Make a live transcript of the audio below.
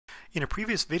In a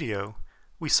previous video,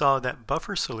 we saw that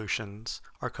buffer solutions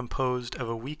are composed of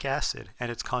a weak acid and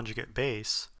its conjugate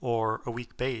base, or a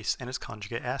weak base and its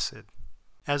conjugate acid.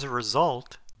 As a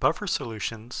result, buffer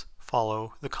solutions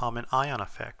follow the common ion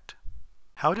effect.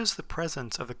 How does the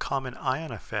presence of the common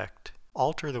ion effect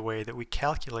alter the way that we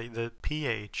calculate the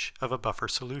pH of a buffer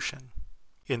solution?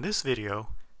 In this video,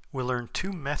 we'll learn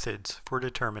two methods for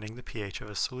determining the pH of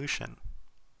a solution.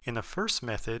 In the first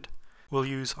method, we'll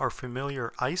use our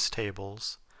familiar ice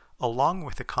tables along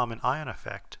with the common ion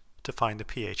effect to find the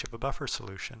pH of a buffer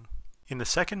solution. In the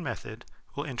second method,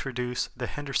 we'll introduce the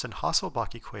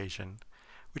Henderson-Hasselbalch equation,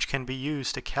 which can be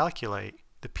used to calculate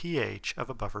the pH of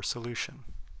a buffer solution.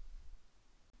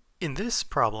 In this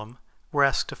problem, we're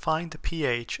asked to find the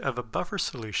pH of a buffer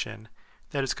solution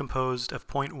that is composed of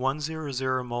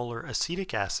 0.100 molar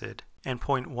acetic acid and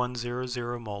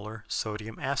 0.100 molar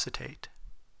sodium acetate.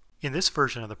 In this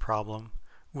version of the problem,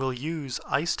 we'll use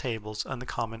ice tables on the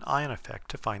common ion effect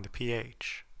to find the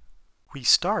pH. We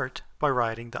start by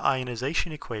writing the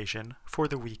ionization equation for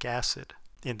the weak acid.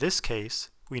 In this case,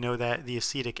 we know that the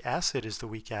acetic acid is the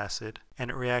weak acid, and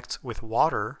it reacts with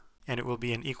water, and it will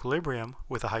be in equilibrium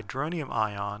with a hydronium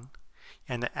ion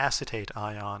and the acetate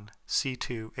ion,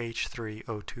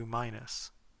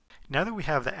 C2H3O2-. Now that we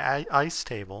have the ice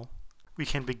table, we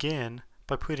can begin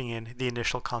by putting in the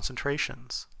initial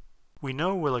concentrations. We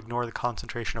know we'll ignore the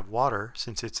concentration of water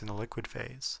since it's in the liquid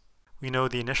phase. We know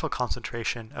the initial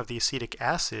concentration of the acetic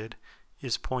acid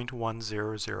is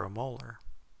 0.100 molar.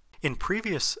 In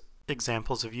previous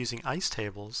examples of using ice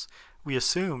tables, we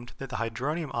assumed that the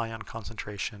hydronium ion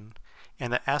concentration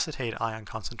and the acetate ion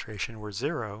concentration were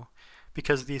 0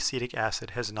 because the acetic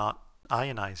acid has not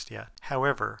ionized yet.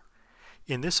 However,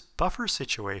 in this buffer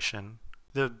situation,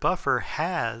 the buffer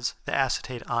has the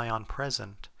acetate ion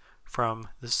present from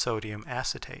the sodium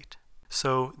acetate.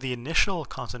 So the initial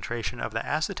concentration of the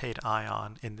acetate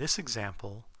ion in this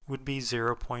example would be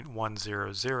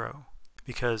 0.100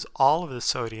 because all of the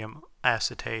sodium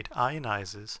acetate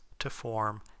ionizes to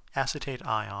form acetate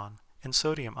ion and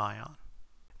sodium ion.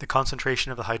 The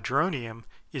concentration of the hydronium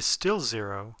is still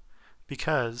 0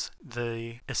 because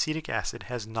the acetic acid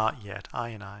has not yet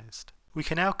ionized. We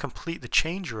can now complete the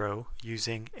change row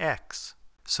using X.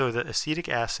 So the acetic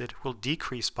acid will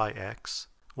decrease by X,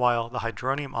 while the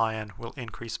hydronium ion will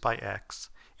increase by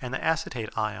X, and the acetate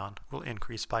ion will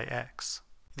increase by X.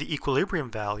 The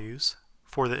equilibrium values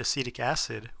for the acetic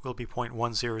acid will be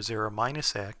 0.100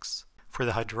 minus X, for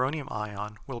the hydronium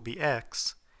ion will be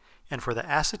X, and for the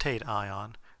acetate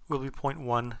ion will be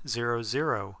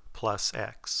 0.100 plus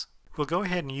X. We'll go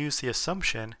ahead and use the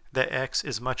assumption that X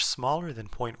is much smaller than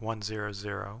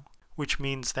 0.100, which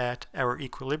means that our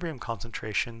equilibrium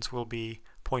concentrations will be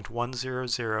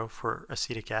 0.100 for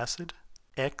acetic acid,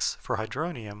 X for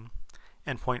hydronium,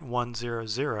 and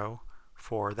 0.100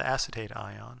 for the acetate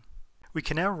ion. We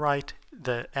can now write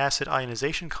the acid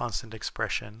ionization constant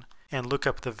expression and look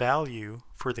up the value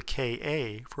for the Ka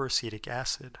for acetic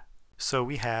acid. So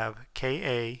we have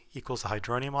Ka equals the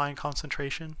hydronium ion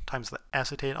concentration times the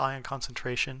acetate ion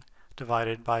concentration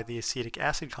divided by the acetic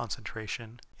acid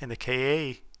concentration, and the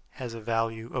Ka has a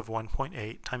value of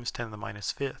 1.8 times 10 to the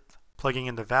minus fifth. Plugging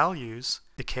in the values,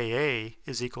 the Ka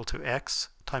is equal to X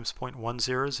times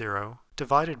 0.100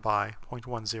 divided by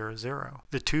 0.100.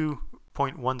 The two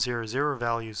 0.100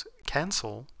 values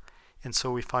cancel, and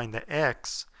so we find that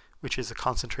X, which is the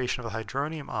concentration of the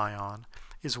hydronium ion,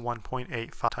 is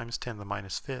 1.85 times 10 to the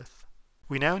minus fifth.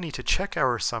 We now need to check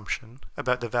our assumption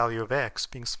about the value of X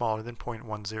being smaller than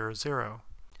 0.100.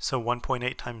 So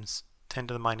 1.8 times 10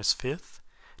 to the minus fifth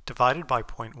divided by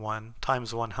 0.1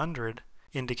 times 100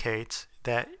 indicates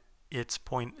that it's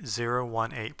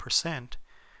 0.018%,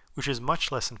 which is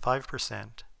much less than 5%,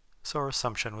 so our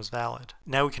assumption was valid.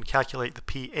 Now we can calculate the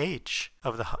pH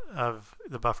of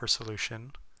the buffer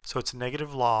solution, so it's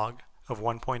negative log of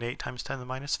 1.8 times 10 to the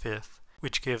minus fifth,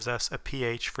 which gives us a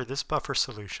pH for this buffer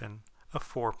solution of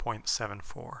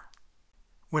 4.74.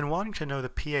 When wanting to know the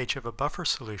pH of a buffer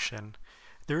solution,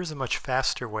 there is a much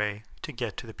faster way to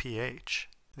get to the pH.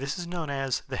 This is known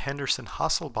as the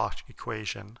Henderson-Hasselbalch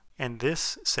equation, and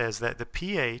this says that the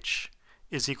pH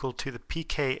is equal to the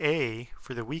pKa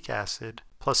for the weak acid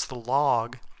plus the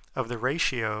log of the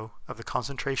ratio of the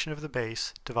concentration of the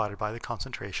base divided by the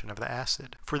concentration of the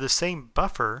acid. For the same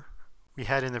buffer we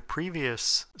had in the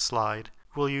previous slide,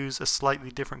 we'll use a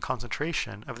slightly different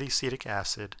concentration of the acetic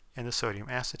acid and the sodium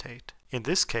acetate. In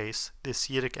this case, the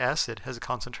acetic acid has a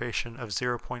concentration of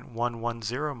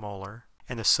 0.110 molar,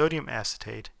 and the sodium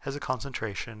acetate has a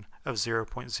concentration of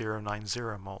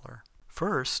 0.090 molar.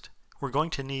 First, we're going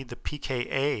to need the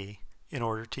pKa in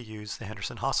order to use the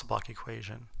Henderson-Hasselbalch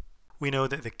equation. We know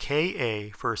that the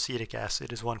Ka for acetic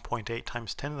acid is 1.8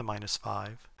 times 10 to the minus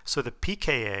 5, so the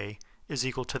pKa is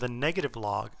equal to the negative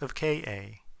log of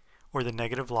Ka, or the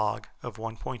negative log of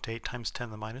 1.8 times 10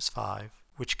 to the minus 5,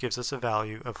 which gives us a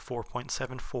value of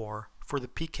 4.74 for the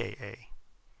pKa.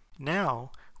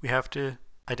 Now we have to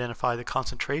identify the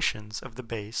concentrations of the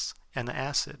base and the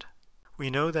acid.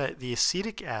 We know that the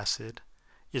acetic acid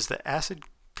is the acid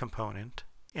component,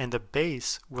 and the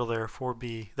base will therefore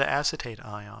be the acetate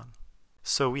ion.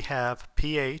 So we have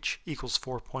pH equals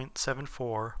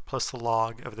 4.74 plus the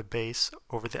log of the base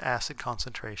over the acid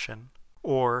concentration,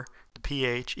 or the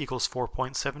pH equals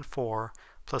 4.74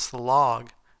 plus the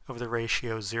log of the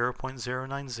ratio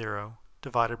 0.090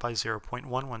 divided by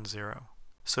 0.110.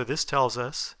 So this tells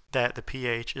us that the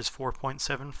pH is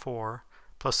 4.74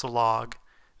 plus the log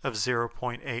of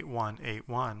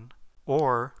 0.8181,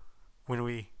 or when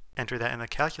we enter that in the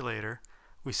calculator,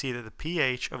 we see that the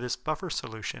pH of this buffer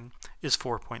solution is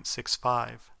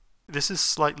 4.65. This is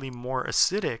slightly more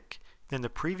acidic than the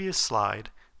previous slide,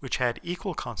 which had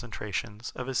equal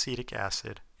concentrations of acetic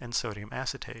acid and sodium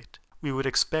acetate. We would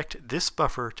expect this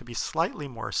buffer to be slightly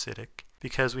more acidic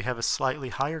because we have a slightly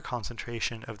higher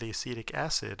concentration of the acetic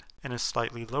acid and a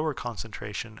slightly lower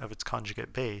concentration of its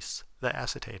conjugate base, the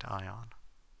acetate ion.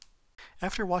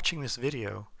 After watching this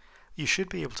video, you should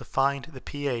be able to find the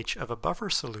pH of a buffer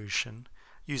solution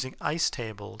using ice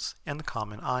tables and the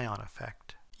common ion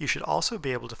effect. You should also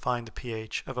be able to find the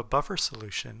pH of a buffer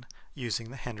solution using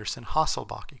the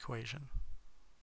Henderson-Hasselbalch equation.